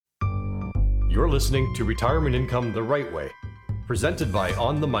You're listening to Retirement Income the Right Way, presented by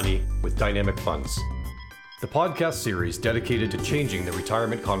On the Money with Dynamic Funds, the podcast series dedicated to changing the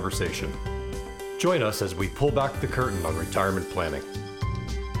retirement conversation. Join us as we pull back the curtain on retirement planning.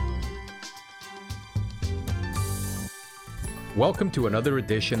 Welcome to another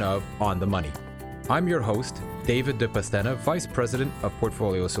edition of On the Money. I'm your host, David De Pastena, Vice President of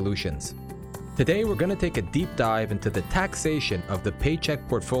Portfolio Solutions. Today, we're going to take a deep dive into the taxation of the paycheck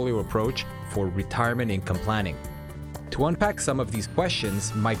portfolio approach for retirement income planning. To unpack some of these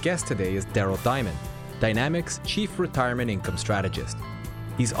questions, my guest today is Daryl Diamond, Dynamic's Chief Retirement Income Strategist.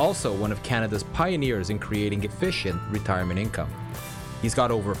 He's also one of Canada's pioneers in creating efficient retirement income. He's got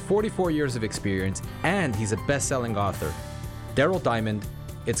over 44 years of experience, and he's a best-selling author. Daryl Diamond,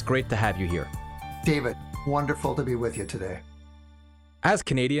 it's great to have you here. David, wonderful to be with you today. As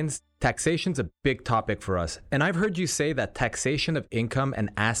Canadians, taxation's a big topic for us, and I've heard you say that taxation of income and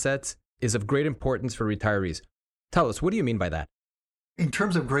assets is of great importance for retirees. Tell us, what do you mean by that? In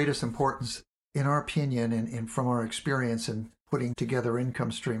terms of greatest importance, in our opinion and from our experience in putting together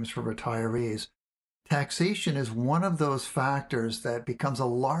income streams for retirees, taxation is one of those factors that becomes a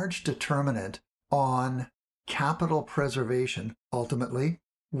large determinant on capital preservation, ultimately,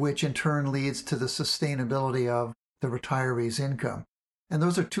 which in turn leads to the sustainability of the retiree's income. And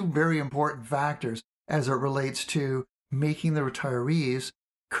those are two very important factors as it relates to making the retirees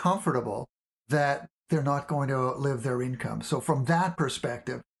comfortable that they're not going to outlive their income. So from that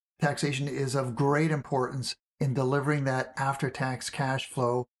perspective, taxation is of great importance in delivering that after-tax cash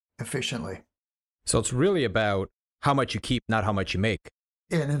flow efficiently. So it's really about how much you keep, not how much you make.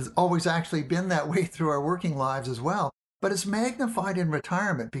 And it's always actually been that way through our working lives as well. But it's magnified in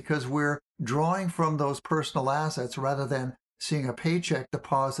retirement because we're drawing from those personal assets rather than seeing a paycheck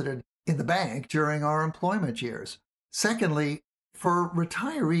deposited in the bank during our employment years. Secondly, for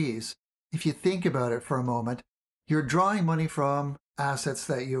retirees, if you think about it for a moment, you're drawing money from assets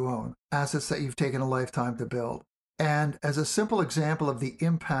that you own, assets that you've taken a lifetime to build. And as a simple example of the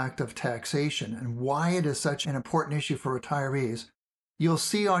impact of taxation and why it is such an important issue for retirees, you'll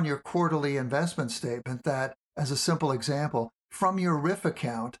see on your quarterly investment statement that, as a simple example, from your RIF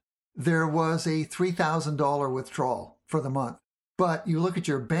account, there was a $3,000 withdrawal for the month. But you look at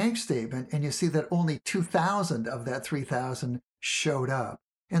your bank statement and you see that only $2,000 of that $3,000 showed up.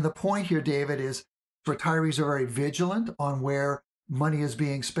 And the point here, David, is retirees are very vigilant on where money is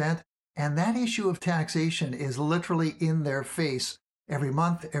being spent. And that issue of taxation is literally in their face every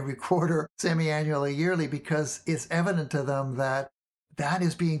month, every quarter, semi-annually, yearly, because it's evident to them that that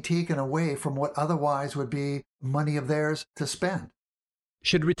is being taken away from what otherwise would be money of theirs to spend.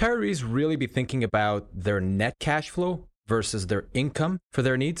 Should retirees really be thinking about their net cash flow versus their income for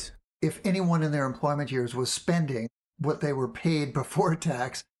their needs? If anyone in their employment years was spending what they were paid before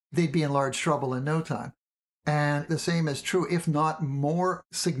tax, they'd be in large trouble in no time. And the same is true, if not more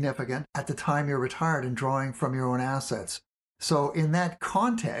significant, at the time you're retired and drawing from your own assets. So in that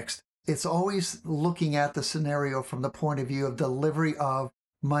context, it's always looking at the scenario from the point of view of delivery of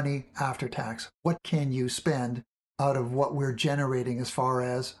money after tax. What can you spend out of what we're generating as far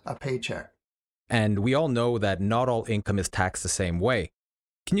as a paycheck? And we all know that not all income is taxed the same way.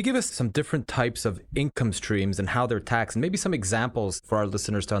 Can you give us some different types of income streams and how they're taxed, and maybe some examples for our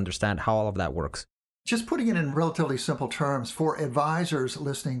listeners to understand how all of that works? Just putting it in relatively simple terms, for advisors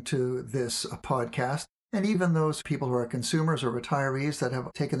listening to this podcast, and even those people who are consumers or retirees that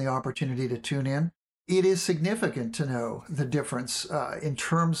have taken the opportunity to tune in, it is significant to know the difference in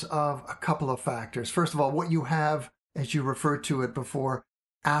terms of a couple of factors. First of all, what you have, as you referred to it before,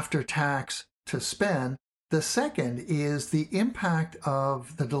 after tax to spend. The second is the impact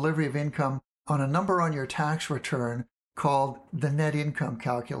of the delivery of income on a number on your tax return called the net income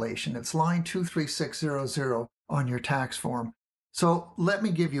calculation. It's line 23600 on your tax form. So let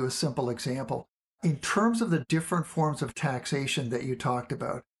me give you a simple example. In terms of the different forms of taxation that you talked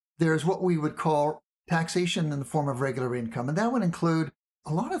about, there's what we would call taxation in the form of regular income. And that would include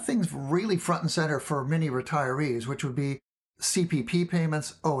a lot of things really front and center for many retirees, which would be CPP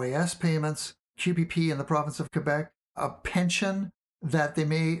payments, OAS payments, QPP in the province of Quebec, a pension that they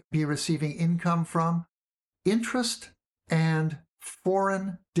may be receiving income from, interest, and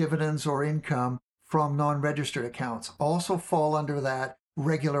foreign dividends or income from non-registered accounts also fall under that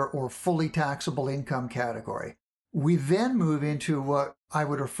regular or fully taxable income category. We then move into what I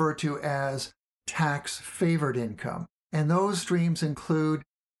would refer to as tax-favored income. And those streams include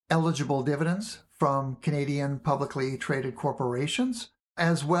eligible dividends from Canadian publicly traded corporations,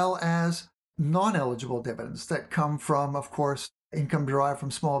 as well as non-eligible dividends that come from, of course, income derived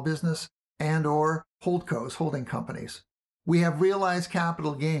from small business and or holdcos, holding companies. We have realized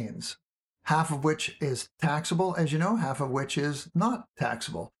capital gains. half of which is taxable, as you know, half of which is not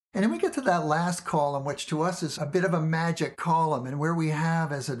taxable. And then we get to that last column, which to us is a bit of a magic column, and where we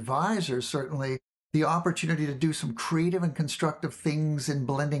have as advisors certainly the opportunity to do some creative and constructive things in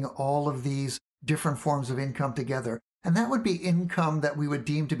blending all of these different forms of income together. And that would be income that we would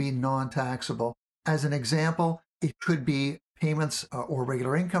deem to be non-taxable. As an example, it could be payments or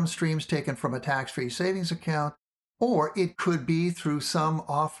regular income streams taken from a tax-free savings account, or it could be through some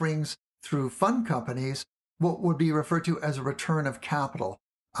offerings through fund companies, what would be referred to as a return of capital,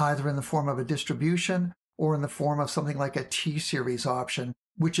 either in the form of a distribution or in the form of something like a T-series option,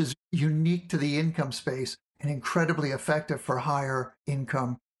 which is unique to the income space and incredibly effective for higher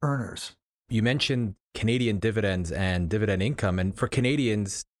income earners. You mentioned Canadian dividends and dividend income, and for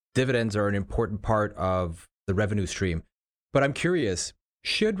Canadians, dividends are an important part of the revenue stream. But I'm curious,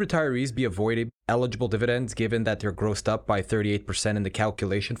 should retirees be avoiding eligible dividends given that they're grossed up by 38% in the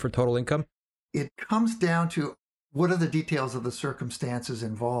calculation for total income? It comes down to what are the details of the circumstances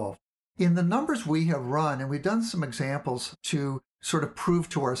involved. In the numbers we have run, and we've done some examples to sort of prove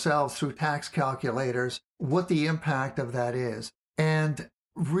to ourselves through tax calculators what the impact of that is. And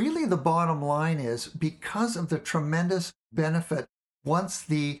really the bottom line is, because of the tremendous benefit once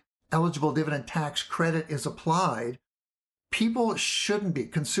the eligible dividend tax credit is applied, people shouldn't be,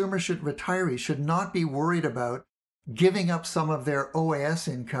 retirees should not be worried about giving up some of their OAS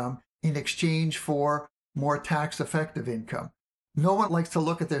income in exchange for more tax-effective income. No one likes to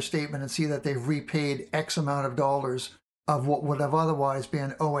look at their statement and see that they've repaid X amount of dollars of what would have otherwise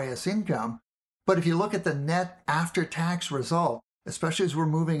been OAS income. But if you look at the net after-tax result, especially as we're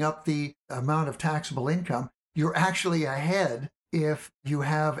moving up the amount of taxable income, you're actually ahead. If you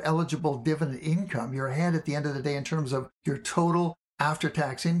have eligible dividend income, you're ahead at the end of the day in terms of your total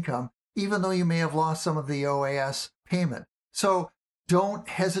after-tax income, even though you may have lost some of the OAS payment. So don't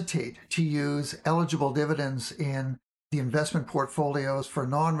hesitate to use eligible dividends in the investment portfolios for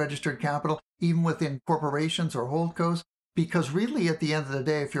non-registered capital, even within corporations or holdcos, because really at the end of the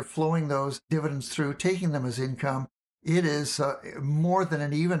day, if you're flowing those dividends through, taking them as income, it is more than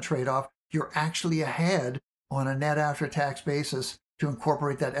an even trade-off. You're actually ahead on a net after-tax basis to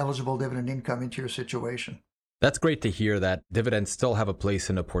incorporate that eligible dividend income into your situation. That's great to hear that dividends still have a place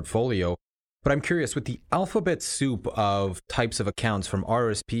in a portfolio. But I'm curious, with the alphabet soup of types of accounts from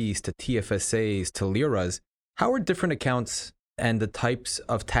RSPs to TFSAs to LIRAs, how are different accounts and the types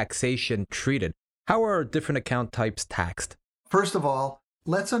of taxation treated? How are different account types taxed? First of all,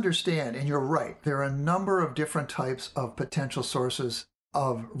 let's understand, and you're right, there are a number of different types of potential sources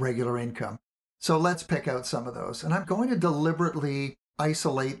of regular income. So let's pick out some of those. And I'm going to deliberately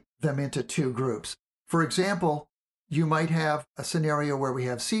isolate them into two groups. For example, you might have a scenario where we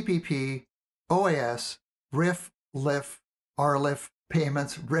have CPP, OAS, RIF, LIF, RLIF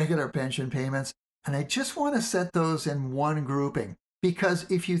payments, regular pension payments. And I just want to set those in one grouping, because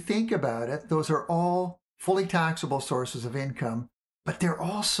if you think about it, those are all fully taxable sources of income, but they're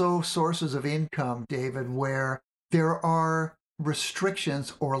also sources of income, David, where there are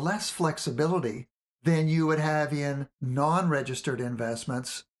restrictions or less flexibility than you would have in non-registered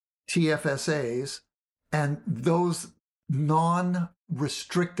investments, TFSAs, and those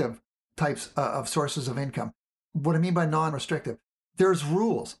non-restrictive types of sources of income. What I mean by non-restrictive, there's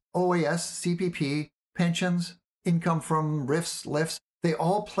rules. OAS, CPP, pensions, income from RIFs, LIFs, they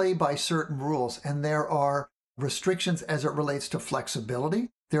all play by certain rules, and there are restrictions as it relates to flexibility.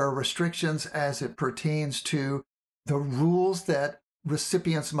 There are restrictions as it pertains to the rules that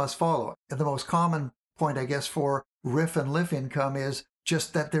recipients must follow. And the most common point, I guess, for RIF and LIF income is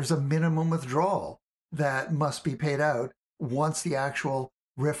just that there's a minimum withdrawal that must be paid out once the actual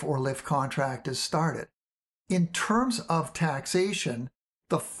RIF or LIF contract is started. In terms of taxation,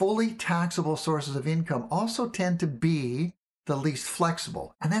 the fully taxable sources of income also tend to be the least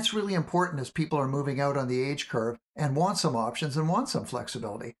flexible. And that's really important as people are moving out on the age curve and want some options and want some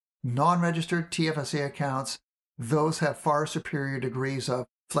flexibility. Non-registered TFSA accounts, those have far superior degrees of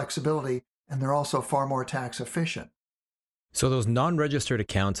flexibility, and they're also far more tax efficient. So those non-registered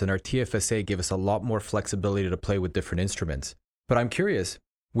accounts in our TFSA give us a lot more flexibility to play with different instruments. But I'm curious,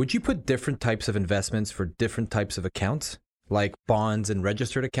 would you put different types of investments for different types of accounts, like bonds and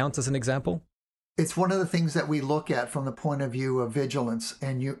registered accounts as an example? It's one of the things that we look at from the point of view of vigilance,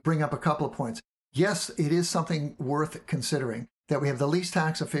 and you bring up a couple of points. Yes, it is something worth considering that we have the least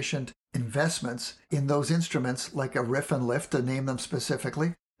tax efficient investments in those instruments, like a RIF and LIF, to name them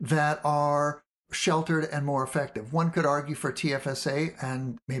specifically, that are sheltered and more effective. One could argue for TFSA,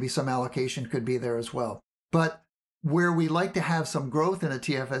 and maybe some allocation could be there as well. But where we like to have some growth in a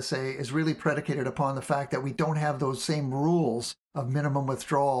TFSA is really predicated upon the fact that we don't have those same rules of minimum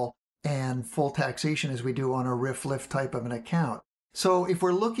withdrawal and full taxation as we do on a RIF-LIF type of an account. So if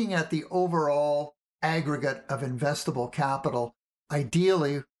we're looking at the overall aggregate of investable capital,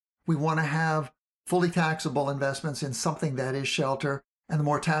 ideally, we want to have fully taxable investments in something that is shelter, and the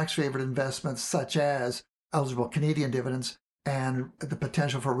more tax-favored investments such as eligible Canadian dividends and the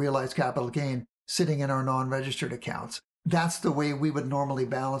potential for realized capital gain sitting in our non-registered accounts. That's the way we would normally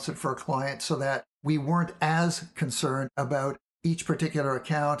balance it for a client, so that we weren't as concerned about each particular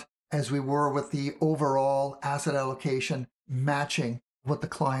account as we were with the overall asset allocation matching what the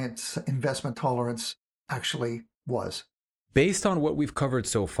client's investment tolerance actually was. Based on what we've covered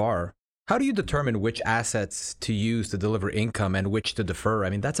so far, how do you determine which assets to use to deliver income and which to defer? I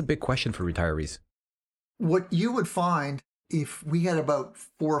mean, that's a big question for retirees. What you would find if we had about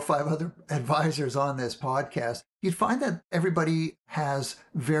 4 or 5 other advisors on this podcast, you'd find that everybody has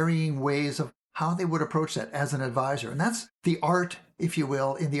varying ways of how they would approach that as an advisor. And that's the art, if you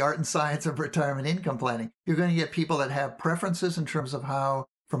will, in the art and science of retirement income planning. You're going to get people that have preferences in terms of how,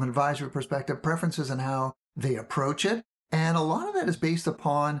 from an advisory perspective, preferences in how they approach it. And a lot of that is based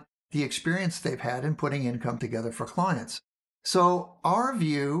upon the experience they've had in putting income together for clients. So our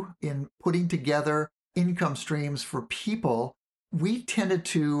view in putting together income streams for people, we tended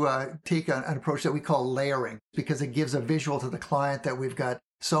to take an approach that we call layering, because it gives a visual to the client that we've got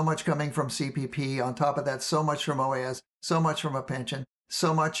so much coming from CPP, on top of that, so much from OAS, so much from a pension,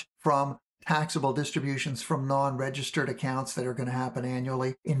 so much from taxable distributions from non-registered accounts that are going to happen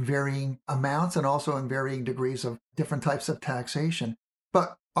annually in varying amounts and also in varying degrees of different types of taxation.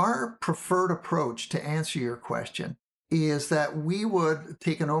 But our preferred approach, to answer your question, is that we would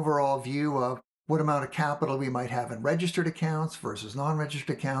take an overall view of what amount of capital we might have in registered accounts versus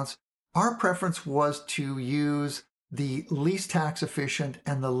non-registered accounts. Our preference was to use the least tax efficient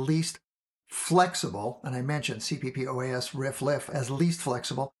and the least flexible, and I mentioned CPP, OAS, RIF-LIF as least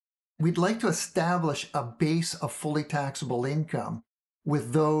flexible. We'd like to establish a base of fully taxable income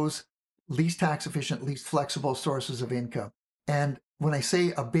with those least tax efficient, least flexible sources of income. And when I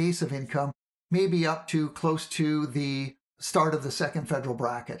say a base of income, maybe up to close to the start of the second federal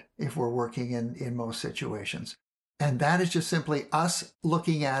bracket if we're working in most situations. And that is just simply us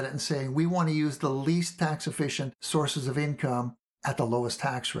looking at it and saying we want to use the least tax efficient sources of income at the lowest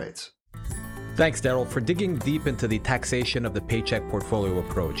tax rates. Thanks, Daryl, for digging deep into the taxation of the paycheck portfolio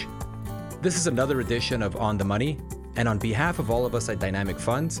approach. This is another edition of On the Money, and on behalf of all of us at Dynamic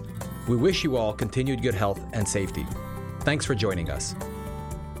Funds, we wish you all continued good health and safety. Thanks for joining us.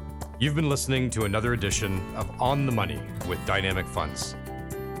 You've been listening to another edition of On the Money with Dynamic Funds.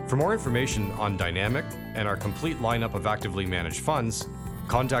 For more information on Dynamic and our complete lineup of actively managed funds,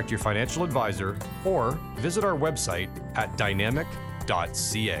 contact your financial advisor or visit our website at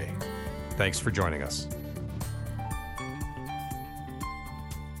dynamic.ca. Thanks for joining us.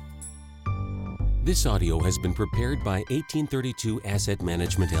 This audio has been prepared by 1832 Asset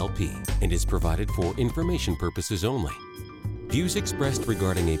Management LP and is provided for information purposes only. Views expressed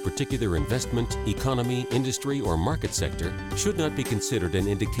regarding a particular investment, economy, industry, or market sector should not be considered an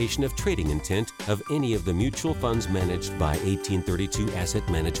indication of trading intent of any of the mutual funds managed by 1832 Asset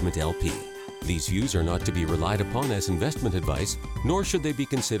Management LP. These views are not to be relied upon as investment advice, nor should they be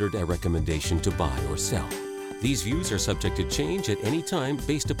considered a recommendation to buy or sell. These views are subject to change at any time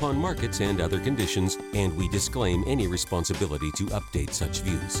based upon markets and other conditions, and we disclaim any responsibility to update such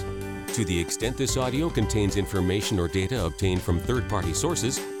views. To the extent this audio contains information or data obtained from third-party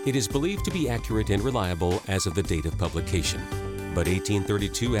sources, it is believed to be accurate and reliable as of the date of publication. But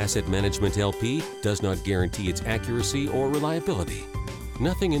 1832 Asset Management LP does not guarantee its accuracy or reliability.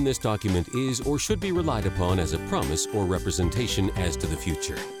 Nothing in this document is or should be relied upon as a promise or representation as to the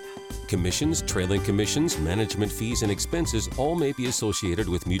future. Commissions, trailing commissions, management fees, and expenses all may be associated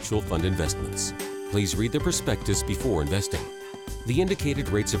with mutual fund investments. Please read the prospectus before investing. The indicated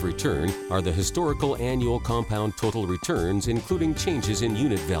rates of return are the historical annual compound total returns, including changes in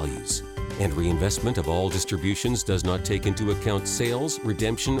unit values. And reinvestment of all distributions does not take into account sales,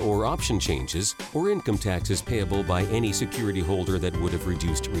 redemption, or option changes, or income taxes payable by any security holder that would have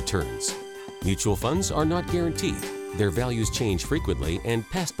reduced returns. Mutual funds are not guaranteed. Their values change frequently, and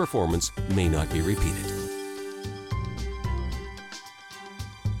past performance may not be repeated.